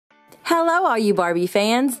Hello all you Barbie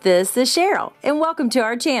fans, this is Cheryl and welcome to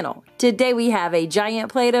our channel. Today we have a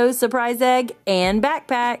GIANT Playdoh Surprise Egg and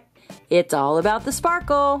backpack. It's all about the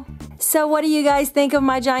sparkle. So what do you guys think of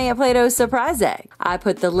my GIANT Playdoh Surprise Egg? I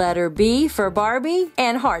put the letter B for Barbie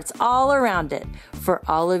and hearts all around it for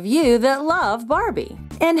all of you that love Barbie.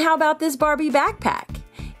 And how about this Barbie backpack?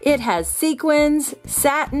 It has sequins,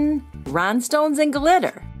 satin, rhinestones and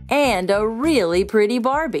glitter, and a really pretty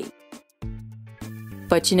Barbie.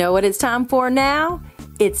 But you know what it's time for now?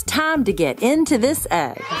 It's time to get into this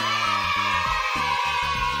egg.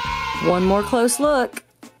 One more close look.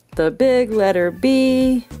 The big letter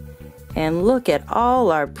B. And look at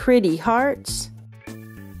all our pretty hearts.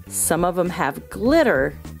 Some of them have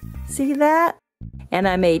glitter. See that? And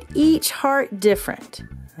I made each heart different.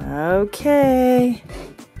 Okay.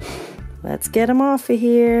 Let's get them off of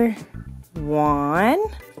here. 1,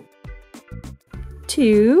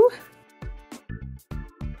 2,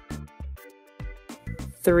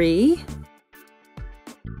 3,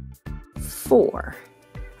 4.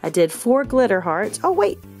 I did 4 glitter hearts. Oh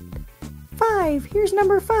wait, 5. Here's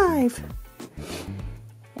number 5.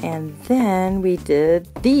 And then we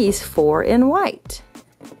did these 4 in white.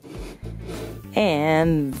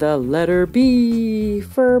 And the letter B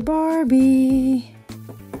for Barbie.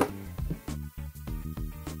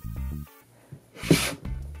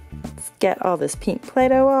 Let's get all this pink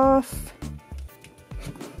Play-Doh off.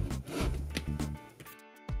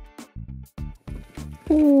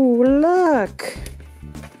 Ooh, look!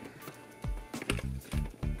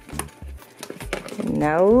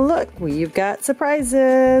 Now look, we've got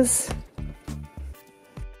surprises.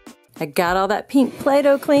 I got all that pink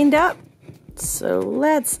Play-Doh cleaned up, so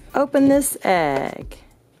let's open this egg.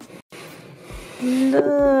 Look!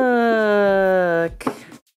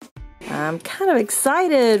 I'm kind of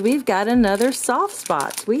excited. We've got another soft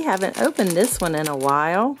spots. We haven't opened this one in a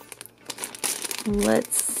while.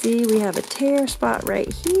 Let's see, we have a tear spot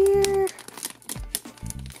right here.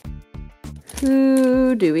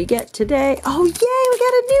 Who do we get today? Oh yay, we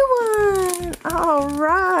got a new one. All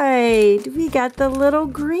right, we got the little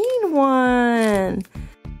green one.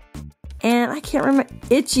 And I can't remember,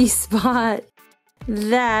 Itchy Spot.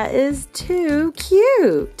 That is too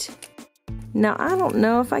cute. Now I don't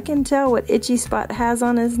know if I can tell what Itchy Spot has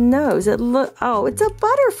on his nose. Oh, it's a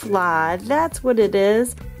butterfly. That's what it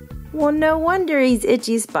is. Well, no wonder he's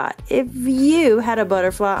Itchy Spot. If you had a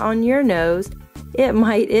butterfly on your nose, it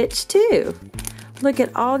might itch too. Look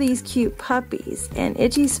at all these cute puppies, and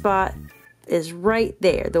Itchy Spot is right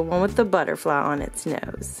there, the one with the butterfly on its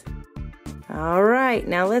nose. All right,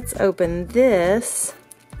 now let's open this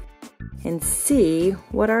and see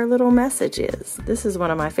what our little message is. This is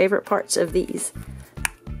one of my favorite parts of these.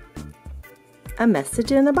 A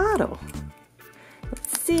message in a bottle.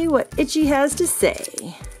 Let's see what Itchy has to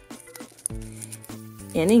say.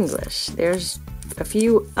 In English. There's a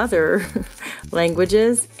few other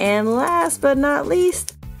languages, and last but not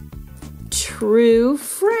least, true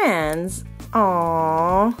friends.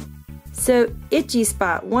 Aww. So Itchy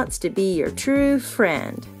Spot wants to be your true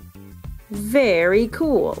friend. Very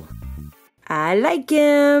cool. I like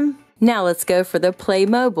him. Now let's go for the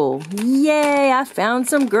Playmobil. Yay, I found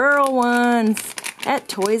some girl ones at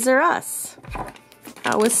Toys R Us.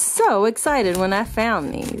 I was so excited when I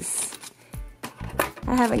found these.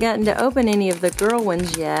 I haven't gotten to open any of the girl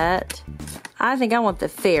ones yet. I think I want the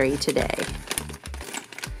fairy today.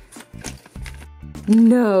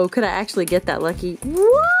 No, could I actually get that lucky?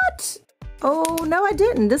 What? Oh, no I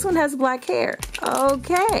didn't. This one has black hair.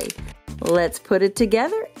 Okay, let's put it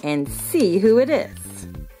together and see who it is.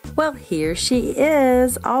 Well, here she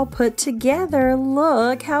is, all put together.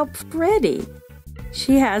 Look how pretty.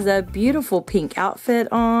 She has a beautiful pink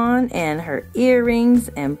outfit on and her earrings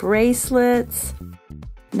and bracelets.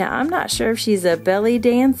 Now, I'm not sure if she's a belly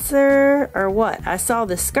dancer or what. I saw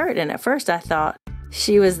the skirt and at first I thought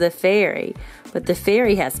she was the fairy, but the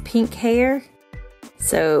fairy has pink hair.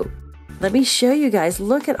 So let me show you guys.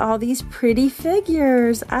 Look at all these pretty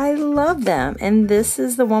figures. I love them. And this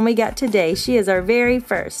is the one we got today. She is our very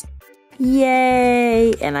first.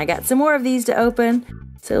 Yay! And I got some more of these to open.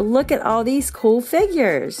 So look at all these cool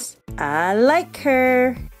figures. I like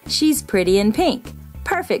her. She's pretty in pink.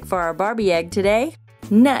 Perfect for our Barbie egg today.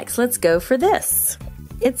 Next, let's go for this.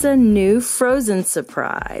 It's a new Frozen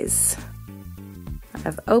surprise.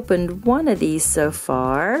 I've opened one of these so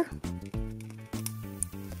far.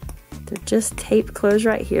 They're just taped closed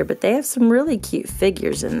right here, but they have some really cute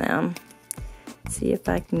figures in them. Let's see if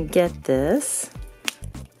I can get this.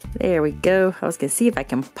 There we go. I was gonna see if I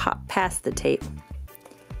can pop past the tape.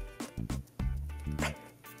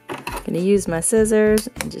 I'm gonna use my scissors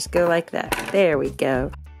and just go like that. There we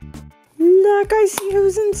go. Look, I see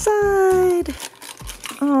who's inside.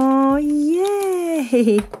 Oh,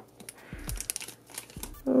 yay.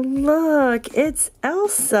 Look, it's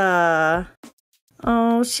Elsa.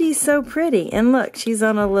 Oh, she's so pretty. And look, she's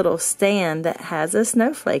on a little stand that has a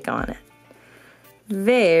snowflake on it.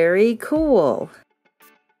 Very cool.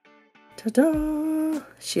 Ta-da!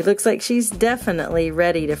 She looks like she's definitely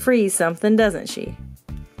ready to freeze something, doesn't she?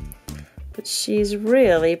 But she's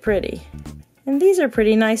really pretty. And these are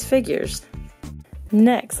pretty nice figures.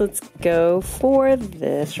 Next, let's go for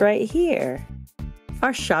this right here.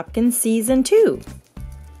 Our Shopkins Season 2.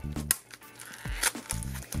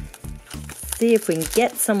 See if we can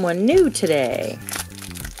get someone new today.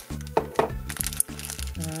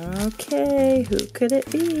 Okay, who could it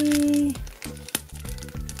be?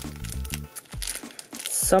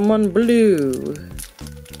 Someone blue.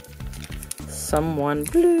 Someone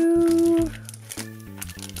blue.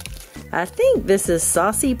 I think this is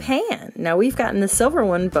Saucy Pan. Now we've gotten the silver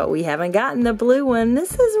one, but we haven't gotten the blue one.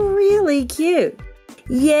 This is really cute.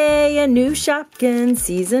 Yay, a new Shopkins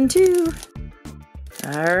Season 2.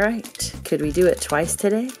 Alright, could we do it twice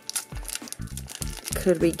today?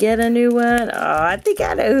 Could we get a new one? Oh, I think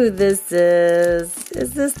I know who this is.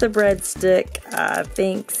 Is this the breadstick? I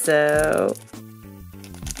think so.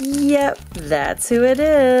 Yep, that's who it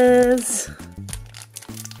is.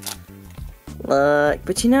 Look,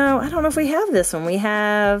 but you know, I don't know if we have this one. We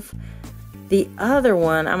have the other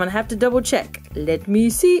one. I'm gonna have to double check. Let me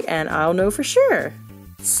see and I'll know for sure.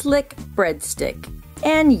 Slick Breadstick.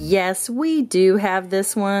 And yes, we do have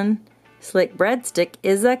this one. Slick Breadstick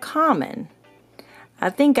is a common. I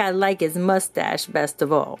think I like his mustache best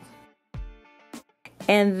of all.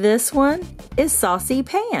 And this one is Saucy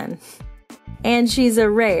Pan. And she's a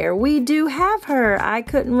rare. We do have her. I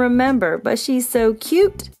couldn't remember, but she's so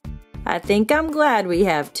cute. I think I'm glad we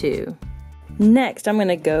have two. Next, I'm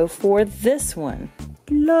gonna go for this one.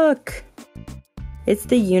 Look, it's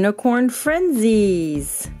the Unicorn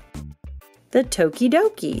Frenzies. The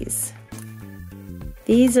Tokidokis.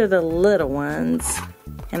 These are the little ones,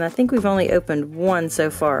 and I think we've only opened one so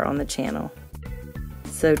far on the channel.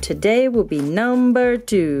 So today will be number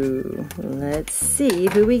 2. Let's see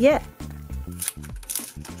who we get.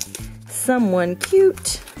 Someone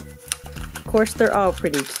cute. Of course, they're all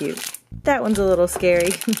pretty cute. That one's a little scary.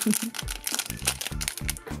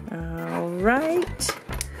 Alright,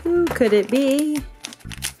 who could it be?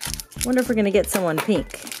 Wonder if we're gonna get someone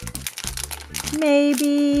pink.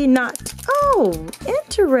 Maybe not. Oh,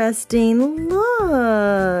 interesting.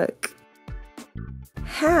 Look.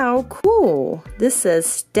 How cool. This says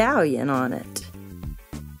Stallion on it.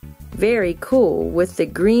 Very cool with the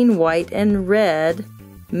green, white, and red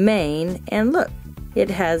mane. And look, it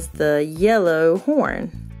has the yellow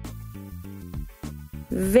horn.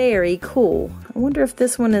 Very cool. I wonder if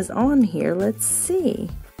this one is on here. Let's see.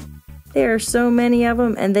 There are so many of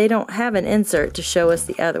them and they don't have an insert to show us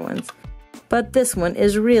the other ones. But this one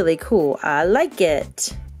is really cool. I like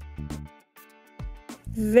it.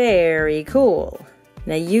 Very cool.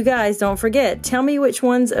 Now you guys don't forget, tell me which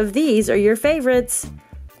ones of these are your favorites.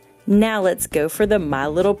 Now let's go for the My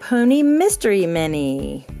Little Pony Mystery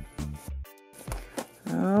Mini.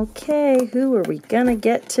 Okay, who are we gonna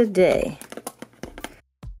get today?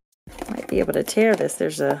 Might be able to tear this.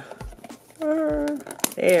 There's a...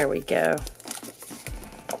 there we go.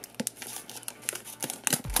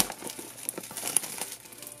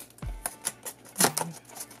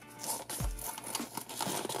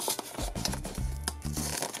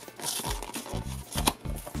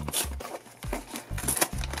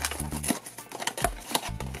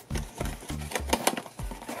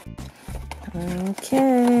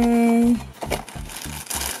 Okay,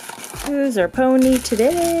 who's our pony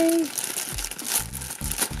today?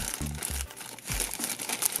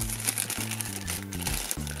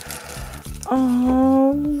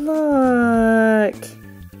 Oh, look.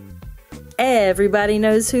 Everybody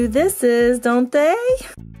knows who this is, don't they?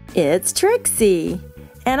 It's Trixie.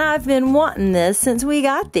 And I've been wanting this since we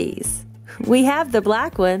got these. We have the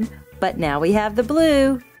black one, but now we have the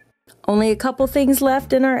blue. Only a couple things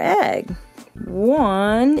left in our egg.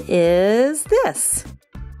 One is this.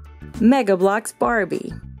 Mega Bloks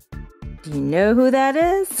Barbie. Do you know who that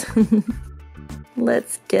is?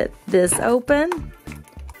 Let's get this open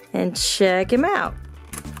and check him out.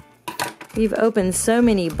 We've opened so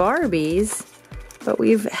many Barbies, but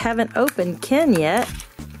we haven't opened Ken yet.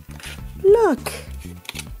 Look,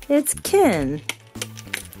 it's Ken.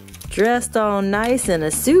 Dressed all nice in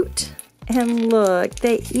a suit. And look,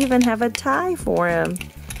 they even have a tie for him.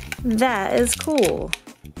 That is cool.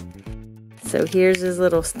 So here's his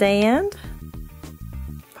little stand.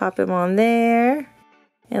 Pop him on there.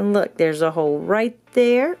 And look, there's a hole right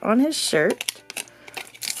there on his shirt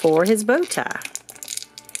for his bow tie.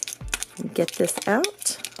 Get this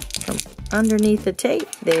out from underneath the tape.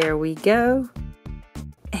 There we go.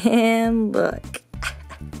 And look.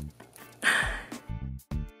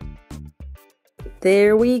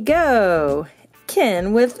 There we go.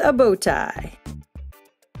 Ken with a bow tie.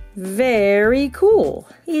 Very cool.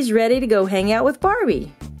 He's ready to go hang out with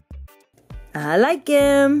Barbie. I like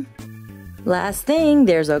him. Last thing,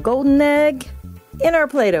 there's a golden egg in our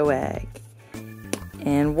Play-Doh egg.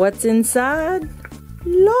 And what's inside?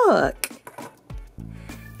 Look.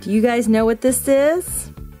 Do you guys know what this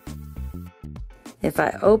is? If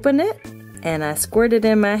I open it and I squirt it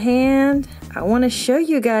in my hand, I want to show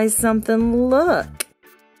you guys something. Look.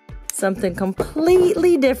 Something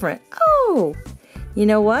completely different. Oh, you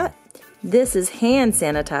know what? This is hand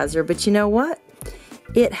sanitizer, but you know what?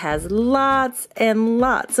 It has lots and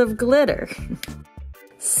lots of glitter.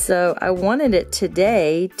 So I wanted it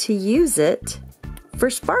today to use it for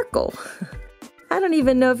sparkle. I don't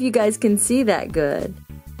even know if you guys can see that good,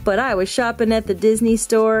 but I was shopping at the Disney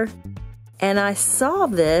store and I saw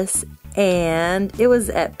this, and it was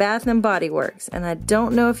at Bath & Body Works, and I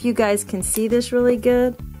don't know if you guys can see this really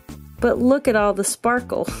good, but look at all the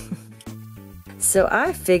sparkle. So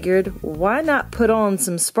I figured, why not put on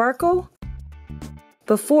some sparkle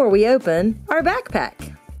before we open our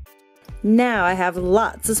backpack? Now I have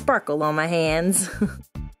lots of sparkle on my hands.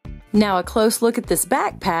 Now a close look at this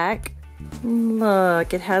backpack.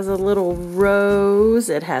 Look, it has a little rose,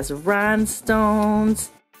 it has rhinestones,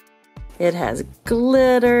 it has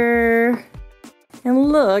glitter,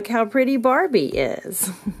 and look how pretty Barbie is.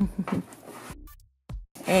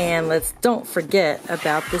 And don't forget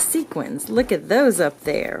about the sequins. Look at those up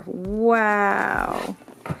there. Wow.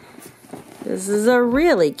 This is a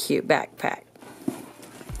really cute backpack.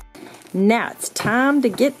 Now it's time to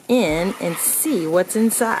get in and see what's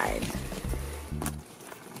inside.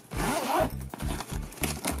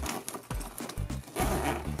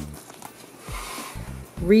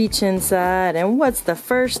 Reach inside, and what's the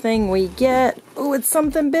first thing we get? Oh, it's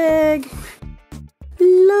something big.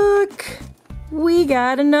 Look, we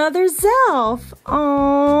got another Zelf.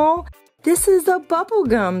 Oh, this is a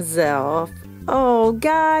bubblegum Zelf. Oh,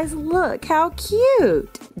 guys, look how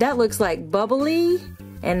cute. That looks like bubbly,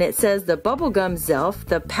 and it says the bubblegum Zelf,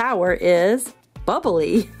 the power is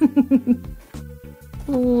bubbly.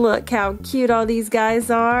 Look how cute all these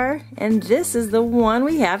guys are, and this is the one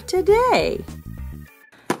we have today.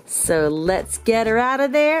 So let's get her out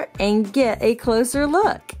of there and get a closer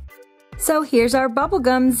look. So here's our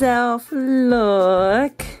bubblegum Zelf.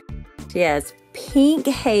 Look. She has pink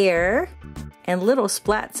hair and little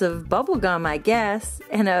splats of bubblegum, I guess,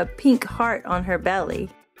 and a pink heart on her belly.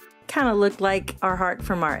 Kind of looked like our heart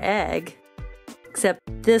from our egg, except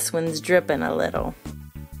this one's dripping a little.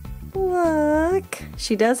 Look.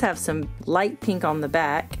 She does have some light pink on the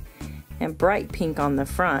back and bright pink on the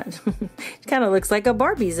front. She kind of looks like a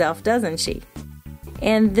Barbie Zelf, doesn't she?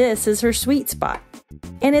 And this is her sweet spot.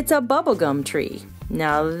 And it's a bubblegum tree.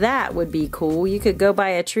 Now that would be cool. You could go by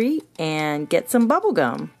a tree and get some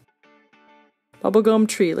bubblegum. Bubblegum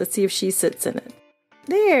tree. Let's see if she sits in it.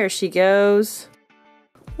 There she goes.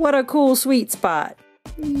 What a cool sweet spot.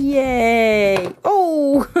 Yay.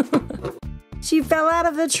 Oh! She fell out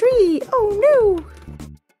of the tree. Oh no!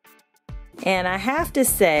 And I have to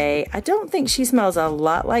say, I don't think she smells a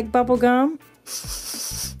lot like bubblegum.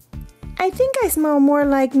 I think I smell more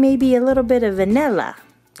like maybe a little bit of vanilla.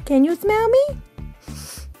 Can you smell me?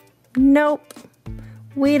 Nope.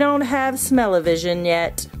 We don't have smell-o-vision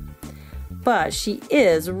yet. But she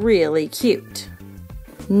is really cute.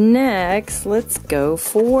 Next, let's go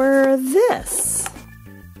for this.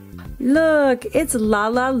 Look, it's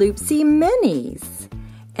La-La Loopsy Minis.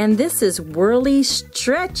 And this is Whirly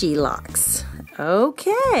Stretchy Locks.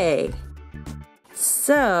 Okay.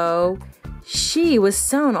 So, she was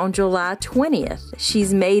sewn on July 20th.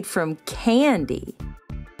 She's made from candy.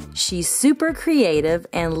 She's super creative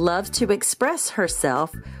and loves to express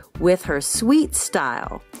herself with her sweet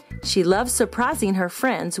style. She loves surprising her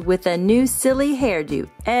friends with a new silly hairdo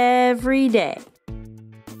every day.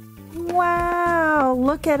 Wow,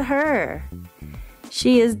 look at her.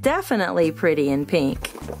 She is definitely pretty in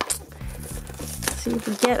pink. Let's see if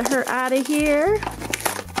we get her out of here.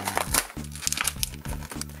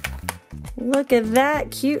 Look at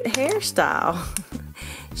that cute hairstyle.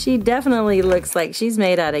 She definitely looks like she's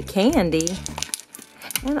made out of candy.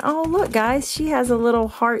 And oh look guys, she has a little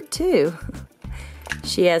heart too.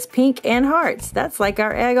 She has pink and hearts. That's like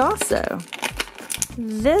our egg also.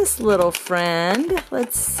 This little friend,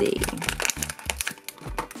 let's see.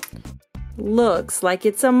 looks like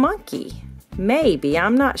it's a monkey. Maybe,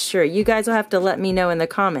 I'm not sure. You guys will have to let me know in the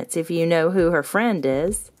comments if you know who her friend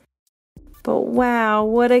is. But wow,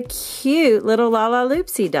 what a cute little Lala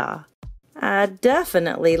Loopsy doll. I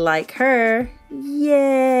definitely like her.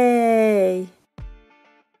 Yay!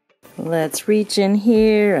 Let's reach in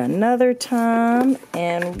here another time.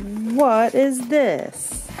 And what is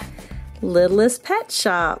this? Littlest Pet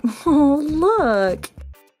Shop. Oh, look.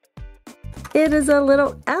 It is a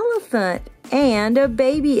little elephant and a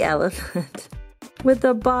baby elephant with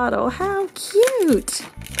a bottle. How cute!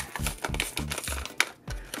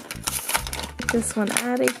 Get this one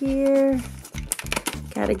out of here.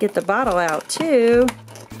 Gotta get the bottle out too.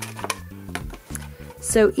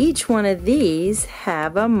 So each one of these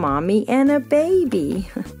have a mommy and a baby.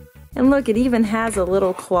 And look, it even has a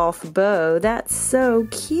little cloth bow. That's so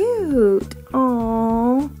cute.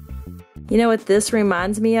 Aww. You know what this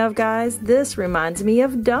reminds me of, guys? This reminds me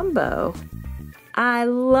of Dumbo. I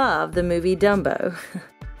love the movie Dumbo.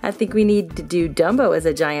 I think we need to do Dumbo as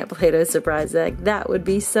a giant Play-Doh surprise egg. That would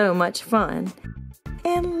be so much fun.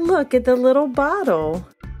 And look at the little bottle.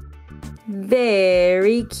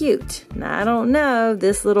 Very cute. Now, I don't know,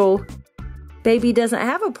 this little baby doesn't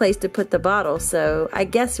have a place to put the bottle, so I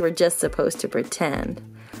guess we're just supposed to pretend.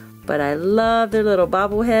 But I love their little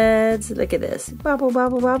bobbleheads. Look at this. Bobble,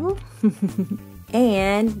 bobble, bobble.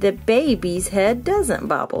 And the baby's head doesn't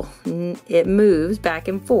bobble. It moves back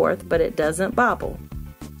and forth, but it doesn't bobble.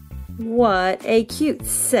 What a cute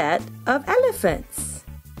set of elephants.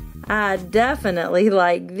 I definitely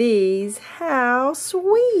like these. How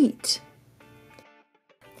sweet.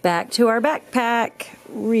 Back to our backpack.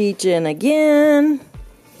 Reach in again.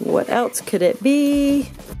 What else could it be?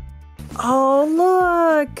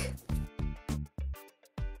 Oh, look.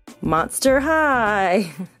 Monster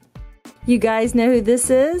High. You guys know who this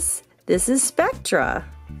is? This is Spectra.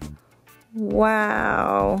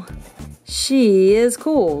 Wow. She is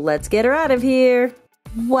cool. Let's get her out of here.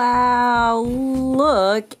 Wow,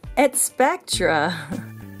 look at Spectra.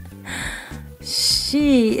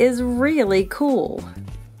 She is really cool.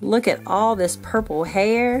 Look at all this purple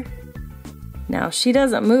hair. Now, she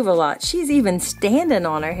doesn't move a lot. She's even standing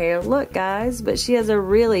on her hair. Look, guys, but she has a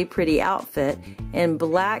really pretty outfit in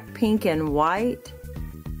black, pink, and white.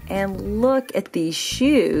 And look at these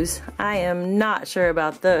shoes. I am not sure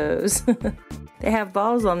about those. They have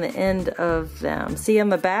balls on the end of them. See on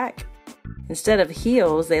the back? Instead of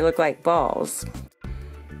heels, they look like balls.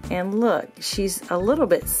 And look, she's a little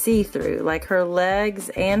bit see-through, like her legs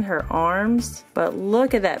and her arms. But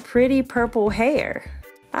look at that pretty purple hair.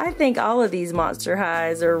 I think all of these Monster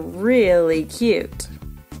Highs are really cute.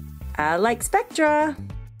 I like Spectra.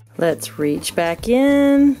 Let's reach back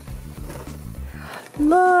in.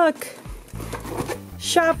 Look!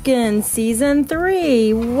 Shopkins Season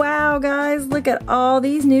 3. Wow, guys, look at all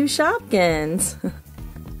these new Shopkins.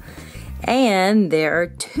 And there are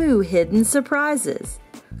 2 hidden surprises.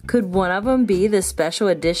 Could one of them be the special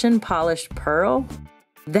edition polished pearl?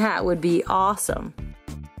 That would be awesome.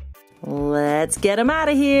 Let's get them out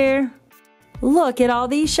of here. Look at all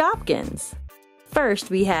these Shopkins. First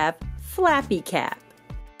we have Flappy Cap.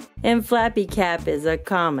 And Flappy Cap is a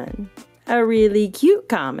common. A really cute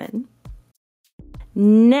common.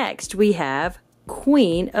 Next we have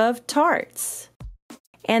Queen of Tarts.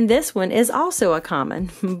 And this one is also a common,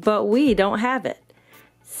 but we don't have it.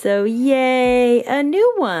 So yay, a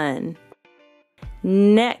new one.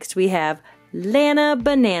 Next we have Lana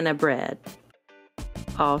Banana Bread.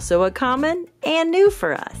 Also a common and new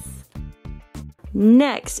for us.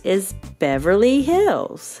 Next is Beverly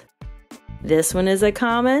Hills. This one is a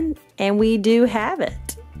common and we do have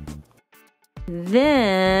it.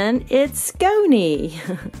 Then it's Scony.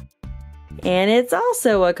 And it's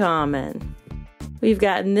also a common. We've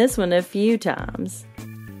gotten this one a few times.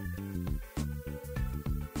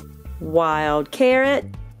 Wild Carrot,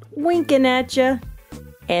 winking at ya.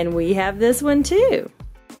 And we have this one too.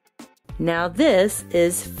 Now this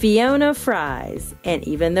is Fiona Fries, and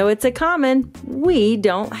even though it's a common, we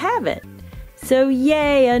don't have it. So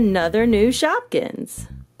yay, another new Shopkins.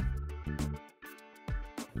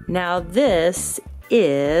 Now this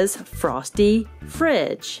is Frosty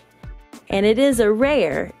Fridge, and it is a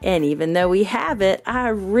rare, and even though we have it, I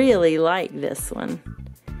really like this one.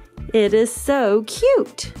 It is so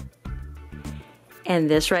cute. And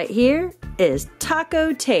this right here is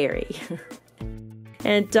Taco Terry.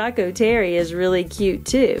 And Taco Terry is really cute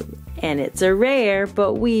too. And it's a rare,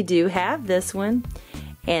 but we do have this one.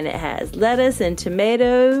 And it has lettuce and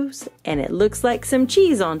tomatoes, and it looks like some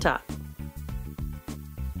cheese on top.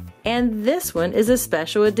 And this one is a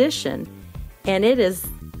special edition, and it is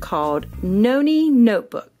called Noni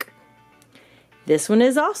Notebook. This one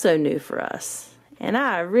is also new for us, and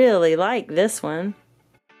I really like this one.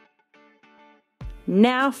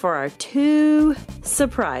 Now for our 2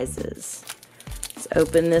 surprises. Let's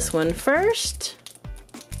open this one first.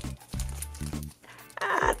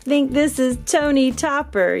 I think this is Tony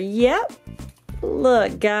Topper. Yep.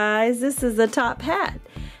 Look, guys, this is a top hat.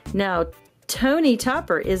 Now, Tony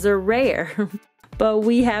Topper is a rare, but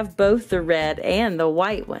we have both the red and the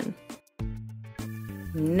white one.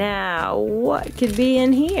 Now, what could be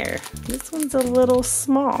in here? This one's a little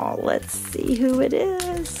small. Let's see who it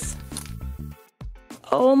is.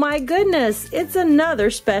 Oh my goodness, it's another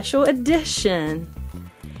special edition.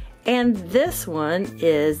 And this one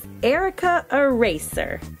is Erica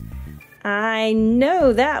Eraser. I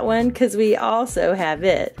know that one because we also have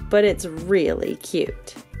it, but it's really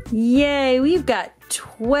cute. Yay, we've got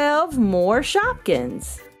 12 more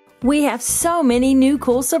Shopkins. We have so many new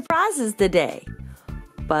cool surprises today.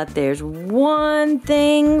 But there's one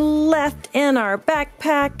thing left in our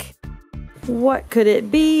backpack. What could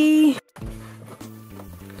it be?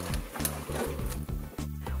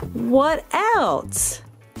 What else?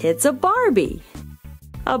 It's a Barbie.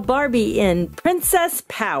 A Barbie in Princess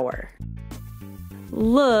Power.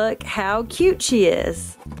 Look how cute she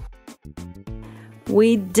is.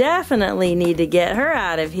 We definitely need to get her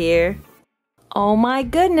out of here. Oh my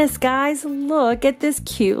goodness, guys, look at this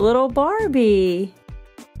cute little Barbie.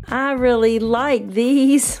 I really like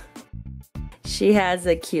these. She has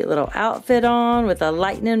a cute little outfit on with a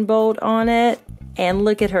lightning bolt on it. And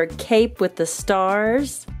look at her cape with the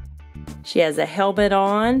stars. She has a helmet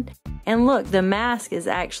on. And look, the mask is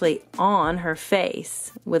actually on her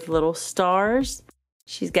face with little stars.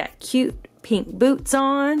 She's got cute pink boots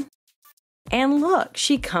on. And look,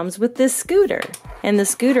 she comes with this scooter. And the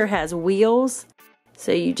scooter has wheels.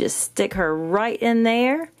 So you just stick her right in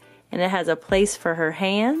there. And it has a place for her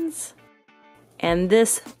hands. And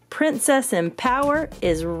this Princess in Power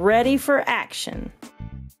is ready for action.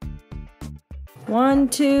 1,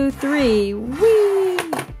 2, 3, whee!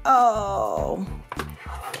 Oh!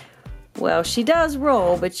 Well, she does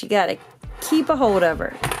roll, but you gotta keep a hold of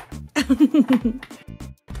her.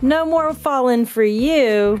 No more falling for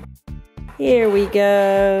you. Here we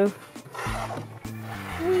go.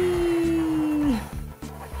 Whee!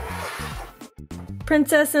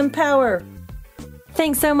 Princess in Power.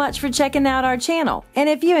 Thanks so much for checking out our channel. And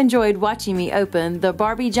if you enjoyed watching me open the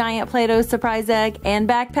Barbie Giant Playdoh Surprise Egg and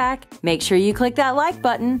backpack, make sure you click that like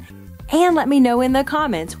button and let me know in the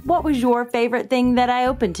comments what was your favorite thing that I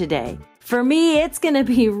opened today. For me, it's gonna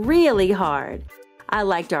be really hard. I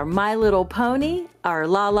liked our My Little Pony, our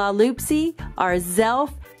La La Loopsy, our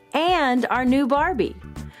Zelf, and our new Barbie.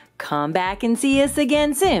 Come back and see us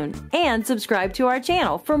again soon, and subscribe to our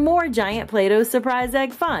channel for more Giant Playdoh Surprise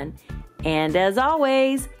Egg fun. And as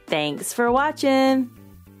always, thanks for watching!